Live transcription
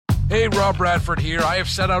Hey, Rob Bradford here. I have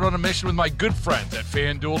set out on a mission with my good friends at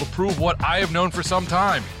FanDuel to prove what I have known for some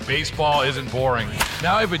time. Baseball isn't boring.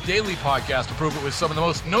 Now I have a daily podcast to prove it with some of the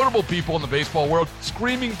most notable people in the baseball world,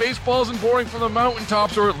 screaming baseball isn't boring from the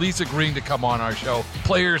mountaintops, or at least agreeing to come on our show.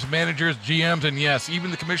 Players, managers, GMs, and yes, even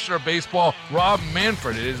the commissioner of baseball, Rob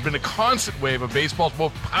Manfred. It has been a constant wave of baseball's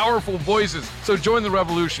most powerful voices. So join the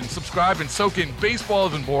revolution. Subscribe and soak in Baseball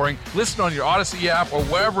Isn't Boring. Listen on your Odyssey app or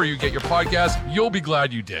wherever you get your podcasts. You'll be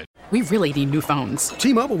glad you did. We really need new phones.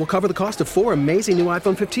 T-Mobile will cover the cost of 4 amazing new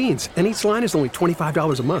iPhone 15s, and each line is only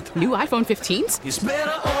 $25 a month. New iPhone 15s? It's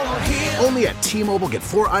better over here. Only at T-Mobile, get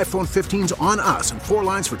 4 iPhone 15s on us and 4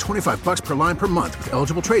 lines for $25 per line per month with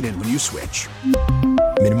eligible trade-in when you switch.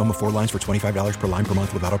 Minimum of 4 lines for $25 per line per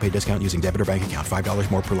month with autopay discount using debit or bank account.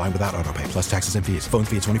 $5 more per line without autopay, plus taxes and fees. Phone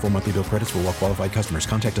fee at 24 monthly bill credits for well-qualified customers.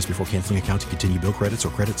 Contact us before canceling account to continue bill credits or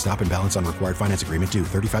credit stop and balance on required finance agreement due.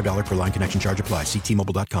 $35 per line connection charge applies. See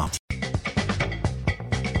T-Mobile.com.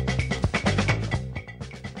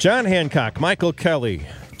 John Hancock, Michael Kelly,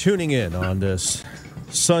 tuning in on this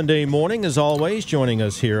Sunday morning, as always, joining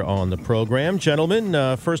us here on the program.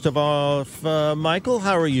 Gentlemen, first of all, Michael,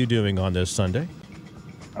 how are you doing on this Sunday?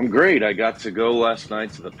 I'm great. I got to go last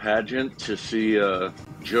night to the pageant to see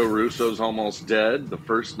Joe Russo's Almost Dead, the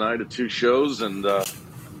first night of 2 shows, and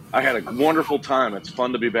I had a wonderful time. It's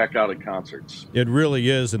fun to be back out at concerts. It really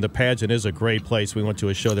is, and the pageant is a great place. We went to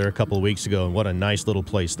a show there a couple of weeks ago, and what a nice little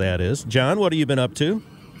place that is. John, what have you been up to?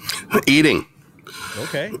 Eating.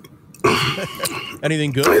 Okay.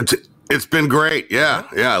 Anything good? It's been great. Yeah,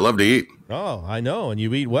 I love to eat. Oh, I know, and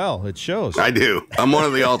you eat well. It shows. I do. I'm one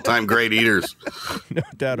of the all-time great eaters. No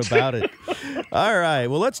doubt about it. All right,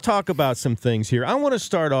 well, let's talk about some things here. I want to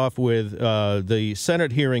start off with the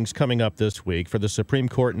Senate hearings coming up this week for the Supreme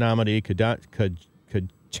Court nominee Ketanji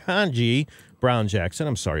Brown Jackson.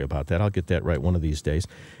 I'm sorry about that. I'll get that right one of these days.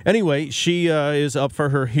 Anyway, she is up for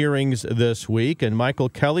her hearings this week, and Michael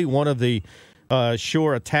Kelly, one of the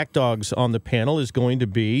sure attack dogs on the panel, is going to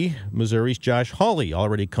be Missouri's Josh Hawley,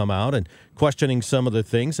 already come out and questioning some of the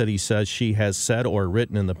things that he says she has said or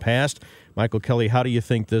written in the past. Michael Kelly, how do you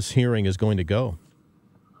think this hearing is going to go?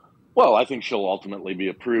 Well, I think she'll ultimately be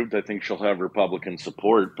approved. I think she'll have Republican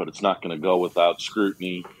support, but it's not going to go without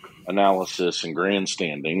scrutiny, analysis, and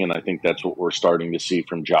grandstanding, and I think that's what we're starting to see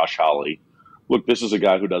from Josh Hawley. Look, this is a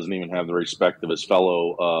guy who doesn't even have the respect of his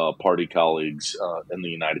fellow party colleagues in the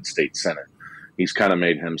United States Senate. He's kind of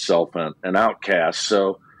made himself an outcast,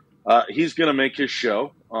 so he's going to make his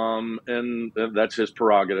show, and that's his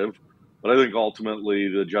prerogative. But I think ultimately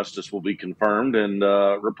the justice will be confirmed, and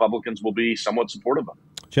Republicans will be somewhat supportive of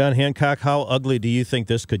it. John Hancock, how ugly do you think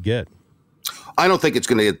this could get? I don't think it's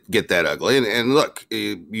going to get that ugly. And look,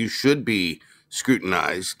 you should be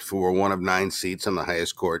scrutinized for one of 9 seats on the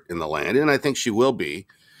highest court in the land, and I think she will be.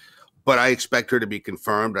 But I expect her to be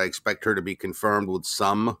confirmed. I expect her to be confirmed with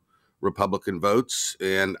some Republican votes,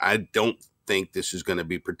 and I don't think this is going to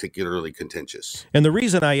be particularly contentious. And the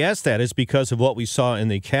reason I ask that is because of what we saw in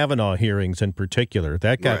the Kavanaugh hearings in particular.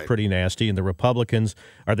 That got pretty nasty, and the Republicans,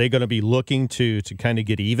 are they going to be looking to kind of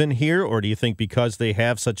get even here, or do you think because they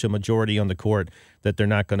have such a majority on the court that they're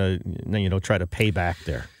not going to, try to pay back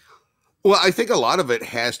there? Well, I think a lot of it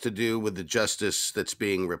has to do with the justice that's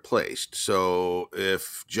being replaced. So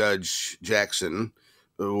if Judge Jackson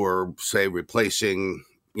were, say, replacing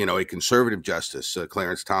a conservative justice,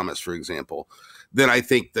 Clarence Thomas, for example, then I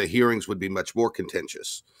think the hearings would be much more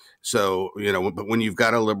contentious. So, but when you've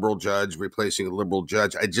got a liberal judge replacing a liberal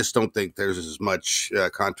judge, I just don't think there's as much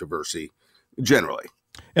controversy generally.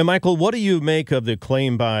 And Michael, what do you make of the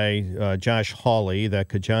claim by Josh Hawley that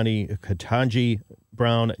Ketanji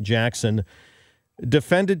Brown Jackson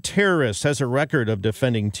defended terrorists, has a record of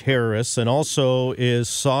defending terrorists, and also is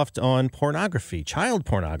soft on pornography, child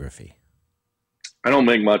pornography? I don't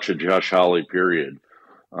make much of Josh Hawley, period.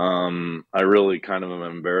 I really kind of am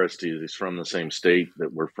embarrassed he's from the same state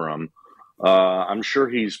that we're from. I'm sure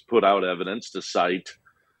he's put out evidence to cite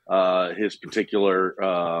his particular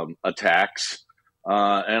attacks.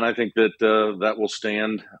 And I think that that will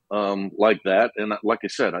stand like that. And like I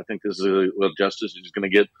said, I think this is a justice who's going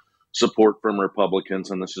to get support from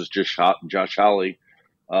Republicans. And this is just Josh Hawley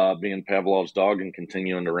being Pavlov's dog and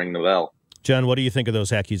continuing to ring the bell. John, what do you think of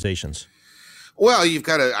those accusations? Well, you've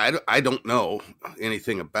got to, I don't know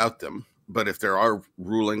anything about them, but if there are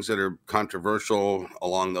rulings that are controversial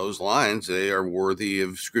along those lines, they are worthy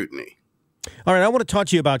of scrutiny. All right, I want to talk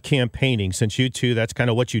to you about campaigning, since you two, that's kind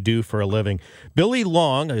of what you do for a living. Billy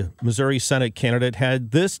Long, a Missouri Senate candidate, had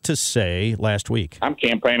this to say last week. I'm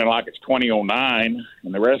campaigning like it's 2009,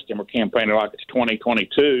 and the rest of them are campaigning like it's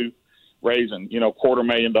 2022. raising,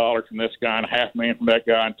 $250,000 from this guy and $500,000 from that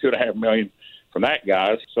guy and $2.5 million from that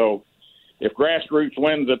guy. So if grassroots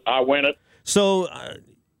wins it, I win it. So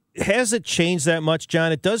has it changed that much,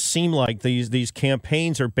 John? It does seem like these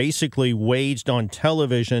campaigns are basically waged on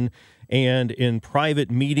television and in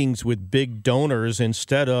private meetings with big donors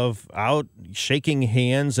instead of out shaking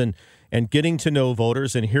hands and getting to know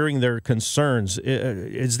voters and hearing their concerns.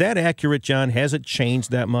 Is that accurate, John? Has it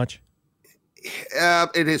changed that much?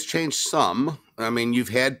 It has changed some. I mean, you've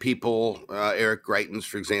had people, Eric Greitens,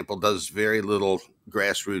 for example, does very little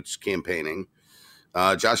grassroots campaigning.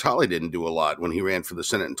 Josh Hawley didn't do a lot when he ran for the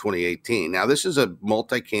Senate in 2018. Now, this is a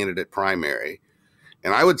multi-candidate primary.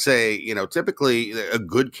 And I would say, typically a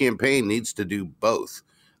good campaign needs to do both.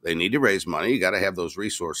 They need to raise money. You got to have those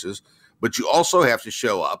resources. But you also have to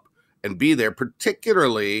show up and be there,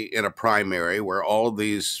 particularly in a primary where all of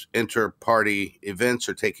these inter-party events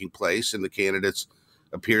are taking place and the candidates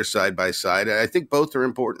appear side by side. I think both are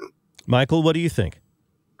important. Michael, what do you think?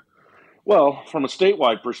 Well, from a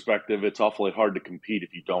statewide perspective, it's awfully hard to compete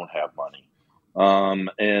if you don't have money.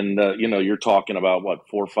 You're talking about,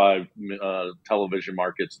 4 or 5 television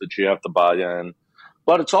markets that you have to buy in.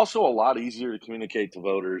 But it's also a lot easier to communicate to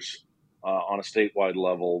voters on a statewide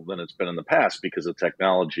level than it's been in the past because of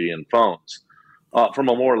technology and phones. From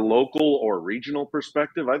a more local or regional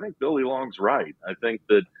perspective, I think Billy Long's right. I think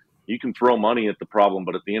that you can throw money at the problem,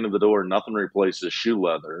 but at the end of the door, nothing replaces shoe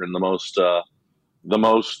leather. And the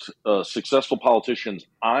most successful politicians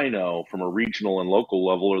I know from a regional and local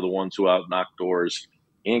level are the ones who out knock doors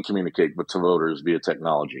and communicate to voters via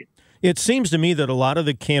technology. It seems to me that a lot of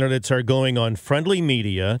the candidates are going on friendly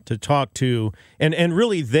media to talk to, and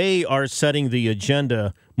really they are setting the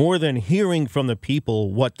agenda more than hearing from the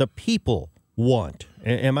people what the people want.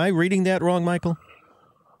 Am I reading that wrong, Michael?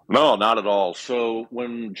 No, not at all. So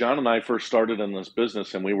when John and I first started in this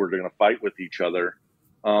business and we were going to fight with each other,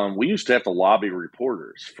 we used to have to lobby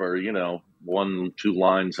reporters for, 1-2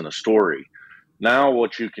 lines in a story. Now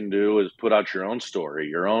what you can do is put out your own story,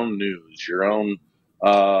 your own news, your own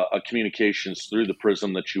communications through the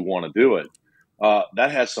prism that you want to do it.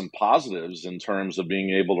 That has some positives in terms of being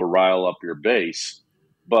able to rile up your base.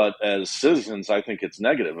 But as citizens, I think it's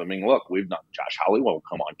negative. I mean, look, Josh Hawley won't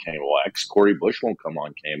come on KMOX. Corey Bush won't come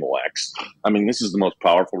on KMOX. I mean, this is the most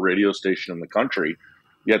powerful radio station in the country.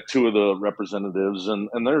 Yet 2 of the representatives, and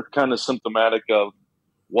they're kind of symptomatic of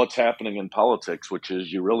what's happening in politics, which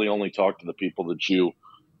is you really only talk to the people that you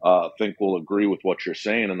think will agree with what you're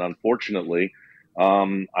saying. And unfortunately,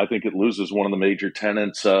 I think it loses one of the major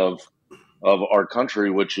tenets of our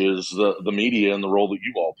country, which is the media and the role that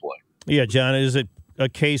you all play. Yeah, John, is it a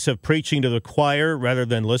case of preaching to the choir rather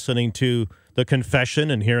than listening to the confession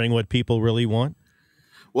and hearing what people really want?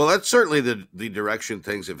 Well, that's certainly the direction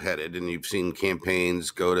things have headed, and you've seen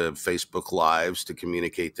campaigns go to Facebook Lives to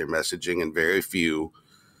communicate their messaging, and very few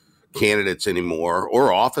candidates anymore,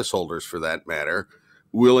 or office holders for that matter,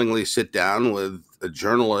 willingly sit down with a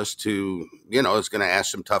journalist who, is going to ask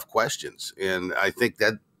some tough questions. And I think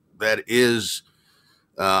that is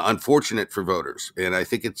unfortunate for voters. And I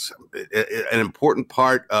think it's an important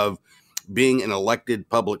part of being an elected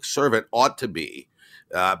public servant ought to be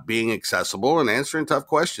being accessible and answering tough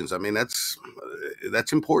questions. I mean, that's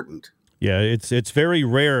important. Yeah, it's very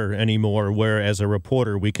rare anymore where, as a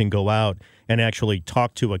reporter, we can go out and actually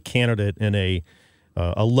talk to a candidate in a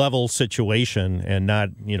level situation and not,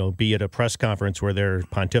 be at a press conference where they're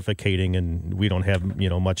pontificating and we don't have,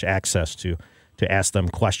 much access to ask them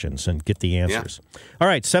questions and get the answers. Yeah. All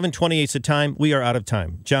right, 7:28 is the time. We are out of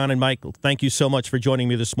time. John and Michael, thank you so much for joining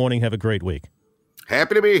me this morning. Have a great week.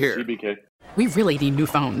 Happy to be here. CBK. We really need new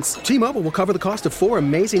phones. T-Mobile will cover the cost of 4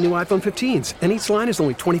 amazing new iPhone 15s, and each line is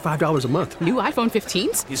only $25 a month. New iPhone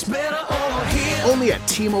 15s? It's better over here. Only at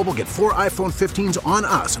T-Mobile, get 4 iPhone 15s on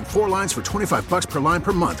us and 4 lines for $25 per line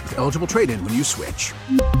per month with eligible trade-in when you switch.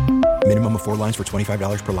 Minimum of 4 lines for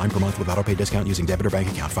 $25 per line per month with autopay discount using debit or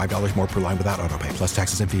bank account. $5 more per line without autopay, plus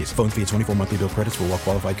taxes and fees. Phone fee at 24 monthly bill credits for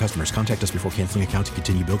well-qualified customers. Contact us before canceling account to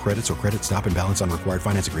continue bill credits or credit stop and balance on required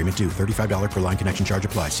finance agreement due. $35 per line connection charge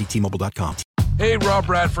applies. See T-Mobile.com. Hey, Rob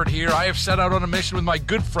Bradford here. I have set out on a mission with my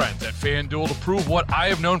good friends at FanDuel to prove what I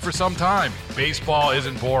have known for some time. Baseball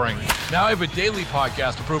isn't boring. Now I have a daily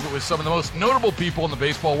podcast to prove it with some of the most notable people in the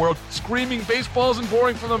baseball world, screaming baseball isn't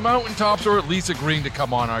boring from the mountaintops, or at least agreeing to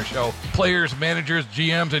come on our show. Players, managers,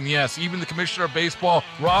 GMs, and yes, even the commissioner of baseball,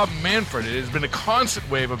 Rob Manfred. It has been a constant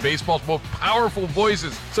wave of baseball's most powerful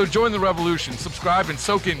voices. So join the revolution. Subscribe and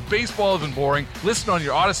soak in Baseball Isn't Boring. Listen on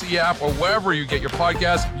your Odyssey app or wherever you get your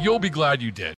podcasts. You'll be glad you did.